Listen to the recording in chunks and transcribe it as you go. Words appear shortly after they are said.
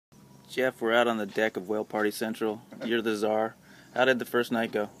Jeff, we're out on the deck of Whale Party Central. You're the czar. How did the first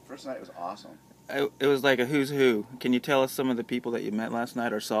night go? First night was awesome. It was like a who's who. Can you tell us some of the people that you met last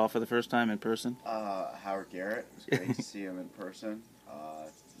night or saw for the first time in person? Howard Garrett. It was great to see him in person.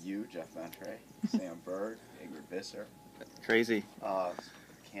 You, Jeff Ventre, Sam Berg, Ingrid Visser. Crazy.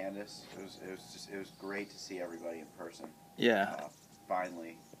 Candace. It was great to see everybody in person. Yeah.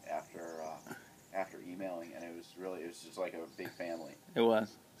 Finally, after emailing, and it was just like a big family. It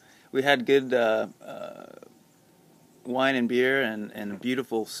was. We had good wine and beer and a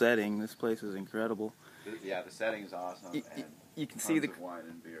beautiful setting. This place is incredible. Yeah, the setting is awesome. You can see the wine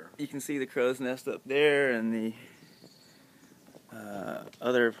and beer. You can see the crow's nest up there and the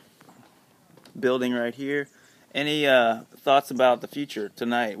other building right here. Any thoughts about the future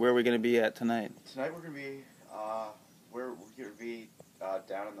tonight? Where are we going to be at tonight? Tonight we're going to be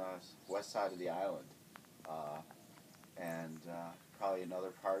down on the west side of the island, and probably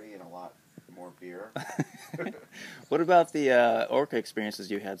another party and a lot more beer. What about the Orca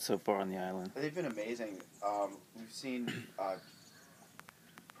experiences you had so far on the island? They've been amazing. We've seen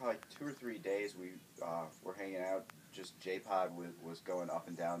probably 2 or 3 days we were hanging out. Just J-Pod was going up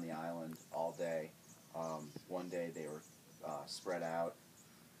and down the island all day. One day they were spread out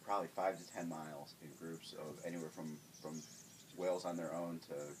probably 5 to 10 miles in groups of anywhere from whales on their own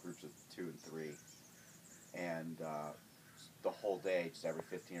to groups of 2 and 3. And the whole day, just every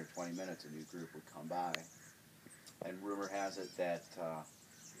 15 or 20 minutes, a new group would come by. And rumor has it that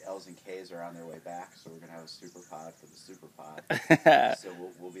L's and K's are on their way back, so we're going to have a Superpod for the Superpod. So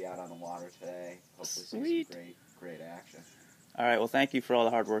we'll be out on the water today. Hopefully see some great action. All right, well, thank you for all the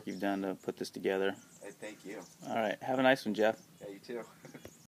hard work you've done to put this together. Hey, thank you. All right, have a nice one, Jeff. Yeah, you too.